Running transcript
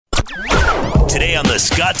Today on The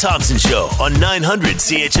Scott Thompson Show on 900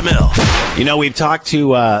 CHML. You know, we've talked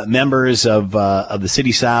to members of the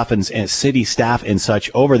city staff and city staff and such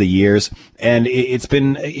over the years, and it's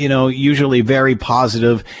been, you know, usually very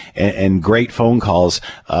positive and great phone calls,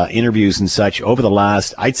 interviews and such over the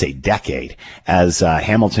last, I'd say, decade, as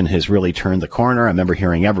Hamilton has really turned the corner. I remember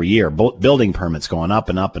hearing every year building permits going up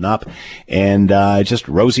and up and up, and just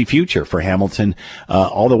rosy future for Hamilton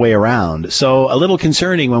all the way around. So a little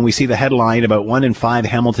concerning when we see the headline about 1 in 5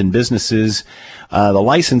 Hamilton businesses, the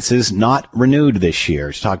licenses not renewed this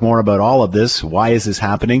year. To talk more about all of this, why is this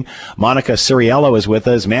happening? Monica Suriello is with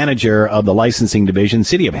us, manager of the licensing division,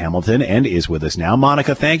 City of Hamilton, and is with us now.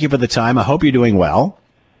 Monica, thank you for the time. I hope you're doing well.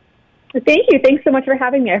 Thank you. Thanks so much for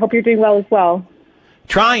having me. I hope you're doing well as well.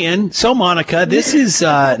 Trying. So, Monica, this is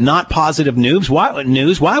not positive news. Why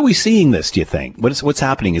are we seeing this, do you think? What's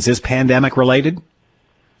happening? Is this pandemic related?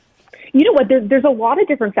 You know what? There's a lot of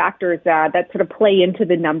different factors that sort of play into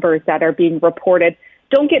the numbers that are being reported.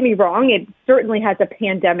 Don't get me wrong; it certainly has a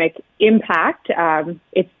pandemic impact.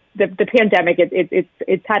 It's the pandemic.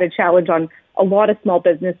 It's had a challenge on a lot of small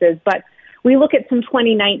businesses. But we look at some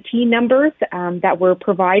 2019 numbers that were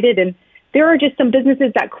provided, and there are just some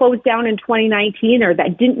businesses that closed down in 2019 or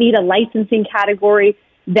that didn't need a licensing category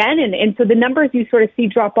then, and so the numbers you sort of see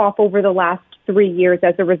drop off over the last 3 years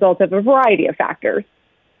as a result of a variety of factors.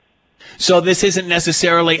 So this isn't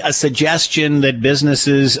necessarily a suggestion that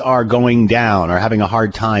businesses are going down or having a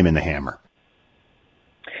hard time in the Hammer.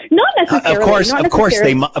 Not necessarily. Of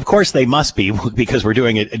course they must be, because we're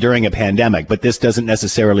doing it during a pandemic. But this doesn't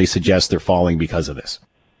necessarily suggest they're falling because of this.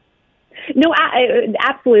 No,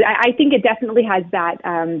 absolutely. I think it definitely has that.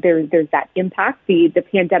 There's that impact, the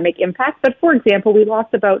pandemic impact. But for example, we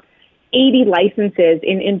lost about 80 licenses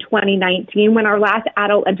in 2019 when our last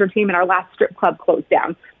adult entertainment, our last strip club closed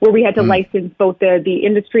down, where we had to license both the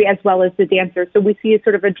industry as well as the dancers. So we see a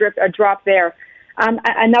sort of a drop there.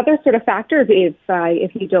 Another sort of factor,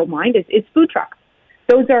 if you don't mind, is food trucks.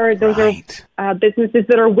 Those are businesses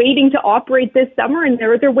that are waiting to operate this summer, and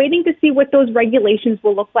they're waiting to see what those regulations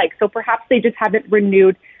will look like. So perhaps they just haven't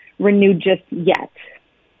renewed just yet.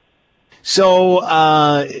 So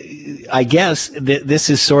I guess this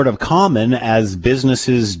is sort of common as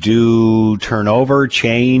businesses do turnover,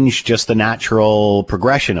 change, just the natural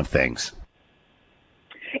progression of things.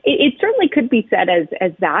 It certainly could be said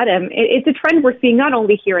as that. It's a trend we're seeing not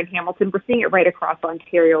only here in Hamilton, we're seeing it right across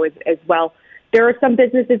Ontario as well. There are some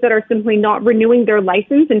businesses that are simply not renewing their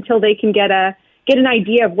license until they can get an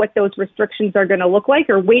idea of what those restrictions are going to look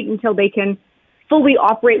like, or wait until they can fully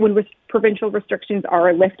operate when provincial restrictions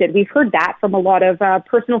are lifted. We've heard that from a lot of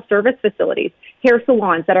personal service facilities, hair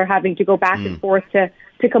salons that are having to go back and forth to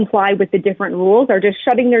comply with the different rules, are just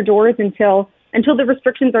shutting their doors until the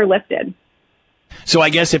restrictions are lifted. So I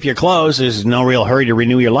guess if you're closed, there's no real hurry to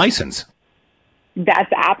renew your license.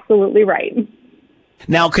 That's absolutely right.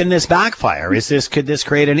 Now, can this backfire? Could this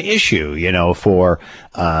create an issue, you know, for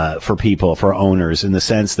people, for owners, in the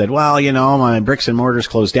sense that, well, you know, my bricks and mortar's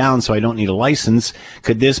closed down, so I don't need a license?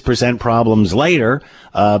 Could this present problems later,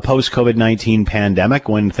 post-COVID-19 pandemic,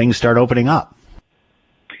 when things start opening up?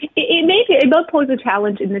 It will pose a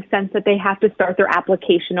challenge in the sense that they have to start their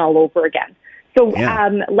application all over again. So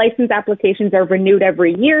license applications are renewed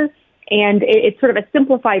every year. And it's sort of a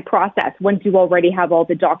simplified process once you already have all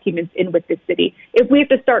the documents in with the city. If we have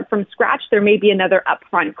to start from scratch, there may be another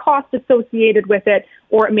upfront cost associated with it,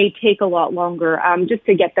 or it may take a lot longer just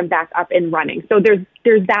to get them back up and running. So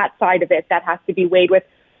there's that side of it that has to be weighed with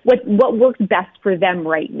what works best for them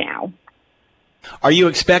right now. Are you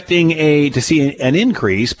expecting to see an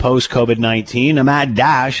increase post-COVID-19, a mad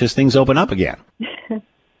dash as things open up again? You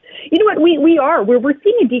know what? We are. We're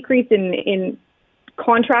seeing a decrease in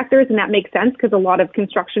contractors, and that makes sense because a lot of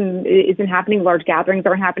construction isn't happening. Large gatherings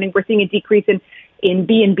aren't happening. We're seeing a decrease in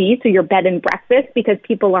B&B, so your bed and breakfast, because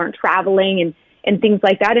people aren't traveling and things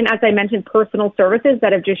like that. And as I mentioned, personal services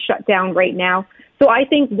that have just shut down right now. So I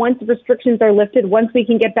think once restrictions are lifted, once we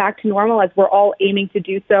can get back to normal, as we're all aiming to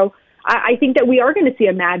do so, I think that we are going to see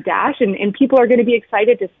a mad dash, and people are going to be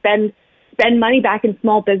excited to spend money back in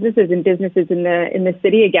small businesses and businesses in the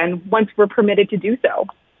city again once we're permitted to do so.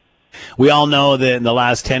 We all know that in the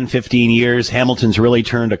last 10, 15 years, Hamilton's really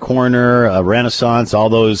turned a corner, a renaissance, all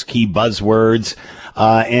those key buzzwords.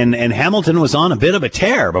 And Hamilton was on a bit of a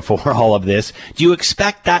tear before all of this. Do you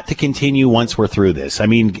expect that to continue once we're through this? I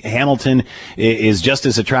mean, Hamilton is just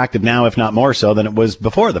as attractive now, if not more so, than it was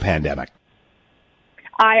before the pandemic.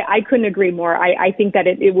 I couldn't agree more. I think that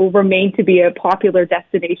it will remain to be a popular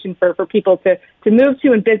destination for people to move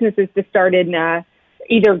to, and businesses to start in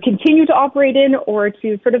either continue to operate in or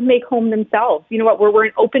to sort of make home themselves. You know what, we're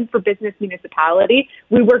an open for business municipality.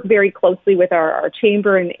 We work very closely with our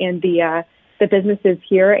chamber and the businesses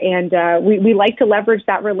here, and we like to leverage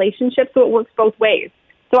that relationship so it works both ways.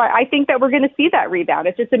 So I think that we're going to see that rebound.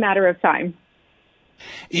 It's just a matter of time.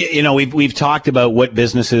 You know, we've talked about what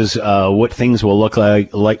businesses, what things will look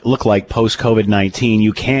like post COVID-19.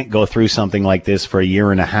 You can't go through something like this for a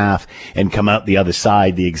year and a half and come out the other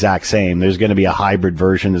side the exact same. There's going to be a hybrid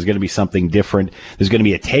version. There's going to be something different. There's going to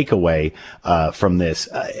be a takeaway from this.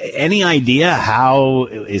 Any idea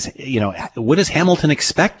what is Hamilton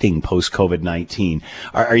expecting post COVID-19?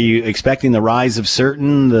 Are you expecting the rise of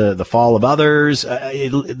certain, the fall of others?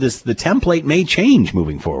 The template may change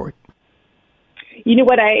moving forward. You know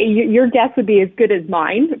what, your guess would be as good as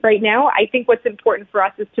mine right now. I think what's important for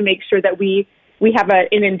us is to make sure that we have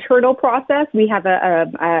an internal process. We have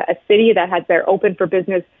a city that has their open for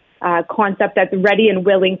business concept that's ready and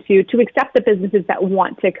willing to accept the businesses that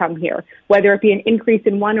want to come here, whether it be an increase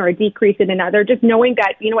in one or a decrease in another, just knowing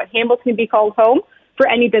that, you know what, Hamilton can be called home for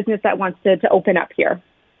any business that wants to open up here.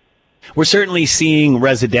 We're certainly seeing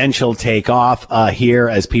residential take off here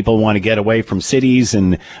as people want to get away from cities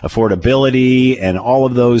and affordability and all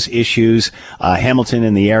of those issues. Hamilton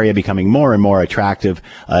and the area becoming more and more attractive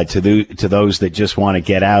to those that just want to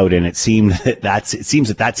get out, and it seems that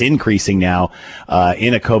that's increasing now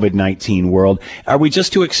in a COVID-19 world. Are we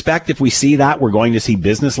just to expect, if we see that, we're going to see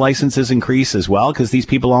business licenses increase as well, because these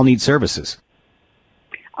people all need services?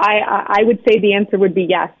 I would say the answer would be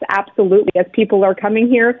yes, absolutely. As people are coming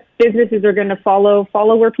here, businesses are going to follow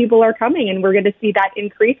where people are coming, and we're going to see that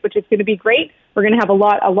increase, which is going to be great. We're going to have a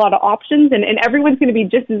lot of options, and everyone's going to be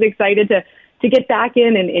just as excited to get back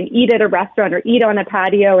in and eat at a restaurant or eat on a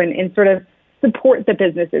patio and sort of support the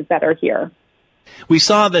businesses that are here. We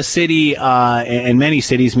saw the city and many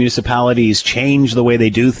cities, municipalities change the way they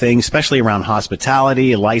do things, especially around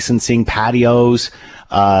hospitality, licensing, patios,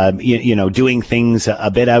 doing things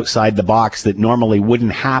a bit outside the box that normally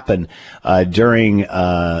wouldn't happen during,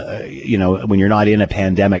 when you're not in a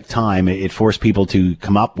pandemic time. It forced people to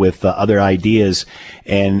come up with other ideas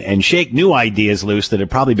and shake new ideas loose that had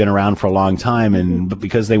probably been around for a long time. But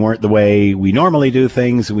because they weren't the way we normally do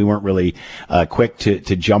things, we weren't really quick to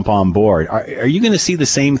jump on board. Are you going to see the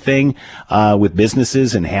same thing with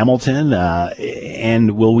businesses in Hamilton?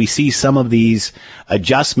 And will we see some of these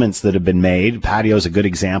adjustments that have been made? Patio is a good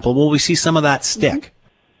example. Will we see some of that stick?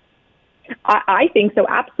 I think so,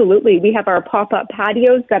 absolutely. We have our pop-up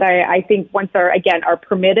patios that I think once are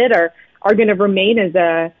permitted are going to remain as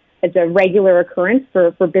a regular occurrence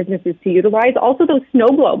for businesses to utilize. Also, those snow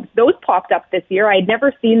globes, those popped up this year. I had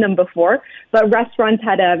never seen them before, but restaurants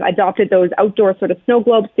had adopted those outdoor sort of snow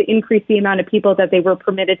globes to increase the amount of people that they were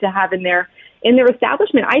permitted to have in their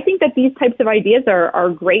establishment. I think that these types of ideas are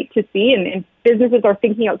great to see, and businesses are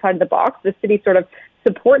thinking outside the box. The city sort of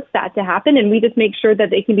supports that to happen, and we just make sure that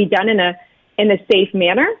they can be done in a safe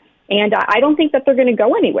manner. And I don't think that they're going to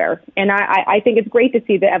go anywhere. And I think it's great to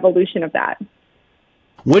see the evolution of that.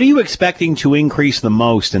 What are you expecting to increase the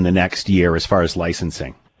most in the next year as far as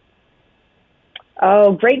licensing?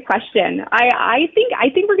 Oh, great question. I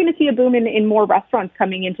think we're going to see a boom in more restaurants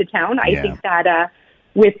coming into town. I think that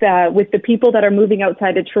with the people that are moving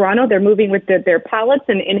outside of Toronto, they're moving with their palates,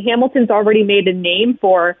 and Hamilton's already made a name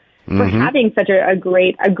for having such a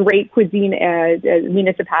great cuisine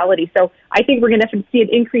municipality. So I think we're going to see an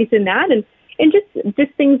increase in that, and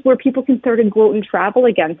just things where people can start to go out and travel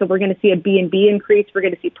again. So we're going to see a B&B increase. We're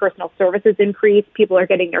going to see personal services increase. People are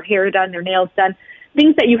getting their hair done, their nails done,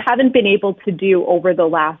 things that you haven't been able to do over the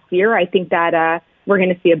last year. I think that we're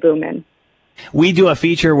going to see a boom in. We do a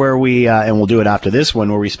feature where we, and we'll do it after this one,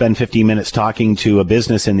 where we spend 15 minutes talking to a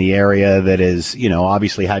business in the area that is,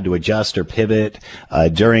 obviously had to adjust or pivot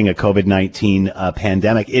during a COVID-19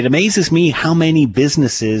 pandemic. It amazes me how many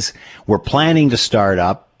businesses were planning to start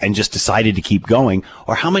up and just decided to keep going,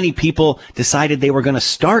 or how many people decided they were going to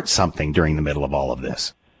start something during the middle of all of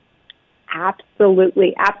this.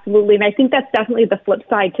 Absolutely. And I think that's definitely the flip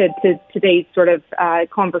side to today's sort of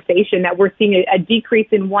conversation, that we're seeing a decrease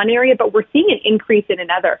in one area, but we're seeing an increase in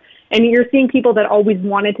another. And you're seeing people that always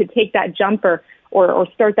wanted to take that jump or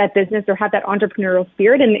start that business or have that entrepreneurial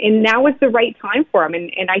spirit, and now is the right time for them.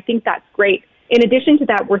 And I think that's great. In addition to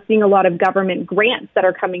that, we're seeing a lot of government grants that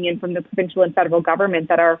are coming in from the provincial and federal government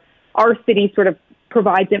that our city sort of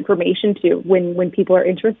provides information to when people are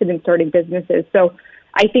interested in starting businesses. So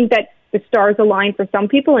I think that the stars align for some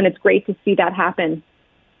people, and it's great to see that happen.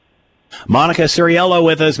 Monica Suriello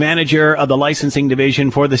with us, manager of the licensing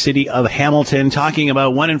division for the city of Hamilton, talking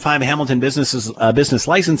about 1 in 5 Hamilton business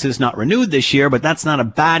licenses not renewed this year, but that's not a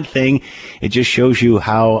bad thing. It just shows you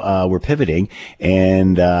how we're pivoting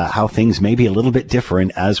and how things may be a little bit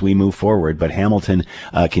different as we move forward. But Hamilton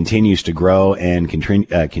continues to grow and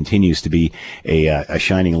continues to be a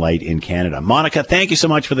shining light in Canada. Monica, thank you so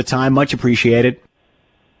much for the time. Much appreciated.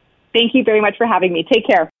 Thank you very much for having me. Take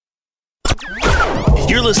care.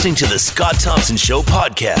 You're listening to the Scott Thompson Show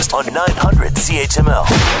podcast on 900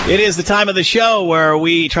 CHML. It is the time of the show where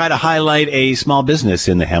we try to highlight a small business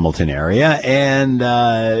in the Hamilton area and,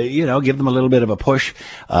 give them a little bit of a push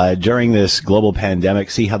during this global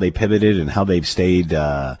pandemic, see how they pivoted and how they've stayed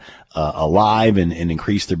alive and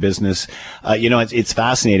increase their business. It's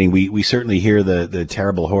fascinating. We certainly hear the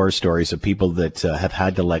terrible horror stories of people that have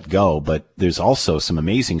had to let go, but there's also some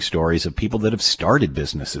amazing stories of people that have started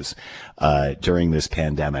businesses during this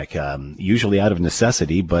pandemic, usually out of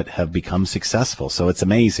necessity, but have become successful. So it's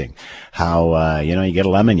amazing how, you get a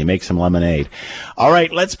lemon, you make some lemonade. All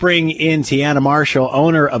right, let's bring in Tiana Marshall,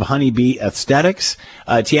 owner of Honey Bee Esthetics.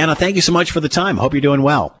 Tiana, thank you so much for the time. Hope you're doing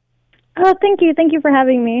well. Oh, thank you. Thank you for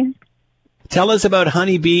having me. Tell us about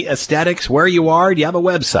Honey Bee Esthetics, where you are. Do you have a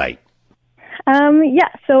website?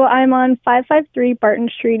 So I'm on 553 Barton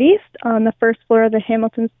Street East on the first floor of the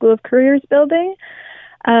Hamilton School of Careers building.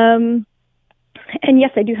 And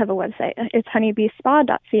yes, I do have a website. It's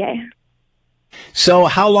honeybeespa.ca. So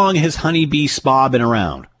how long has Honey Bee Spa been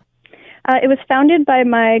around? It was founded by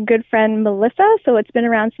my good friend Melissa, so it's been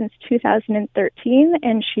around since 2013,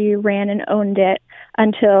 and she ran and owned it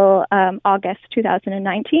until August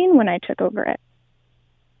 2019 when I took over it.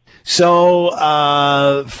 So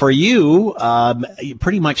for you,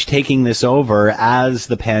 pretty much taking this over as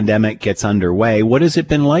the pandemic gets underway, what has it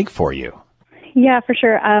been like for you? Yeah, for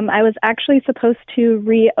sure. I was actually supposed to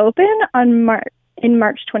reopen in March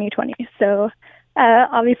 2020, so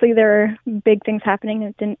obviously, there are big things happening.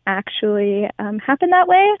 It didn't actually happen that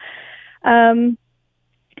way.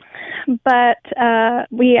 But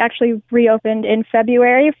we actually reopened in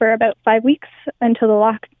February for about 5 weeks until the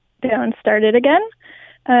lockdown started again.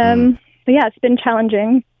 But yeah, it's been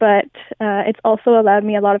challenging, but it's also allowed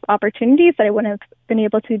me a lot of opportunities that I wouldn't have been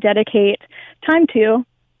able to dedicate time to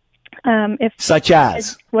if such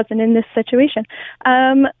as it wasn't in this situation.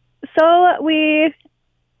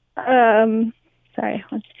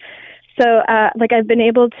 I've been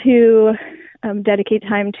able to dedicate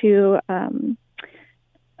time to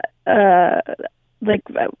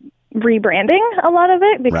rebranding a lot of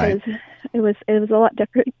it because it was a lot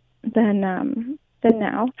different than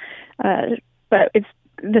now. But it's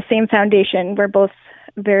the same foundation. We're both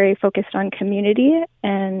very focused on community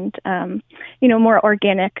and more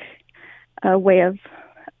organic way of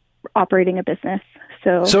operating a business.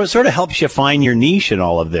 So it sort of helps you find your niche in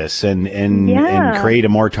all of this and create a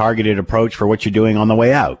more targeted approach for what you're doing on the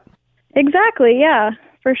way out. Exactly. Yeah,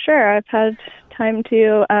 for sure. I've had time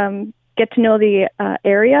to get to know the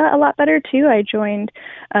area a lot better too. I joined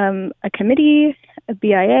a committee, a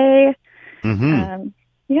BIA.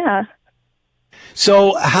 Yeah.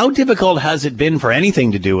 So how difficult has it been for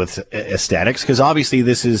anything to do with aesthetics? Because obviously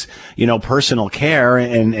this is, personal care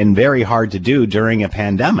and very hard to do during a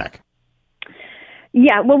pandemic.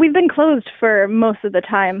 Yeah, well, we've been closed for most of the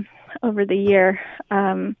time over the year.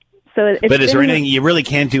 But is there anything you really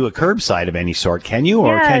can't do a curbside of any sort, can you,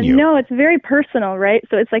 or can you? No, it's very personal, right?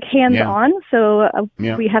 So it's like hands-on. So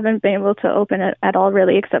we haven't been able to open it at all,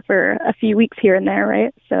 really, except for a few weeks here and there,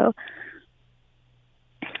 right? So.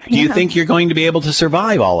 Do you think you're going to be able to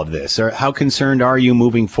survive all of this, or how concerned are you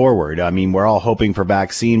moving forward? I mean, we're all hoping for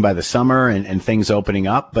vaccine by the summer and things opening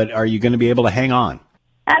up, but are you going to be able to hang on?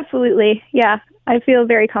 Absolutely, yeah. I feel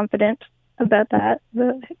very confident about that,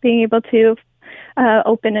 being able to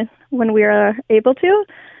open when we are able to,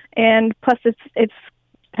 and plus it's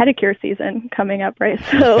pedicure season coming up, right?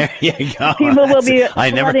 So people will be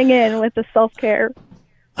flooding in with the self-care.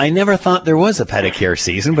 I never thought there was a pedicure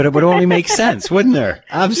season, but it would only make sense, wouldn't there?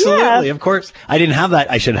 Absolutely. Yeah. Of course. I didn't have that.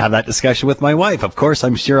 I should have that discussion with my wife. Of course,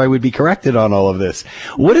 I'm sure I would be corrected on all of this.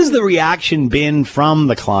 What has the reaction been from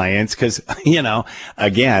the clients? Because, again,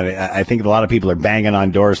 I think a lot of people are banging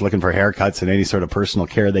on doors looking for haircuts and any sort of personal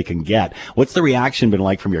care they can get. What's the reaction been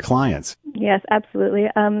like from your clients? Yes, absolutely.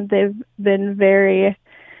 They've been very,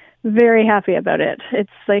 very happy about it. It's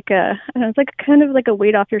like kind of like a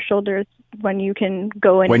weight off your shoulders when you can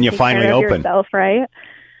go and when you take finally care of open yourself, right?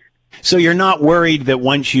 So you're not worried that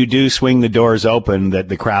once you do swing the doors open that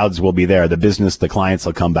the crowds will be there, the clients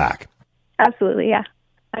will come back? Absolutely, yeah.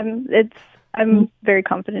 I'm very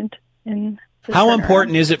confident in How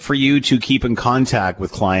important is it for you to keep in contact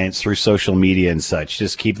with clients through social media and such?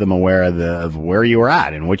 Just keep them aware of where you are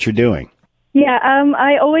at and what you're doing. Yeah,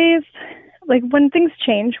 I always, like, when things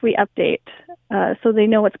change, we update so they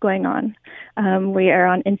know what's going on. We are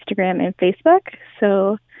on Instagram and Facebook,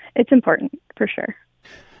 so it's important for sure.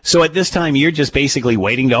 So at this time, you're just basically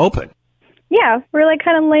waiting to open. Yeah, we're like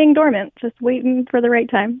kind of laying dormant, just waiting for the right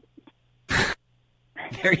time.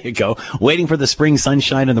 There you go. Waiting for the spring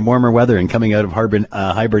sunshine and the warmer weather and coming out of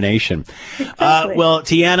hibernation. Exactly. Well,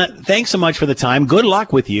 Tiana, thanks so much for the time. Good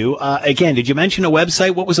luck with you. Again, did you mention a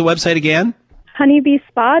website? What was the website again?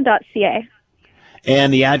 honeybeespa.ca.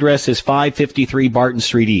 And the address is 553 Barton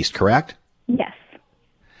Street East, correct? Yes.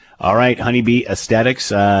 All right, Honey Bee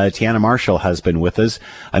Esthetics. Tiana Marshall has been with us.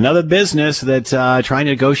 Another business that's trying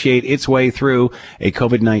to negotiate its way through a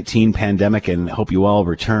COVID-19 pandemic, and hope you all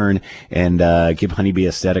return and give Honey Bee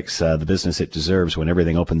Esthetics the business it deserves when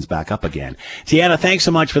everything opens back up again. Tiana, thanks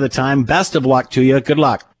so much for the time. Best of luck to you. Good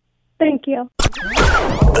luck. Thank you.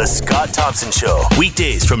 The Scott Thompson Show,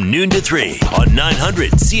 weekdays from noon to 3 on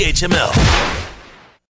 900 CHML.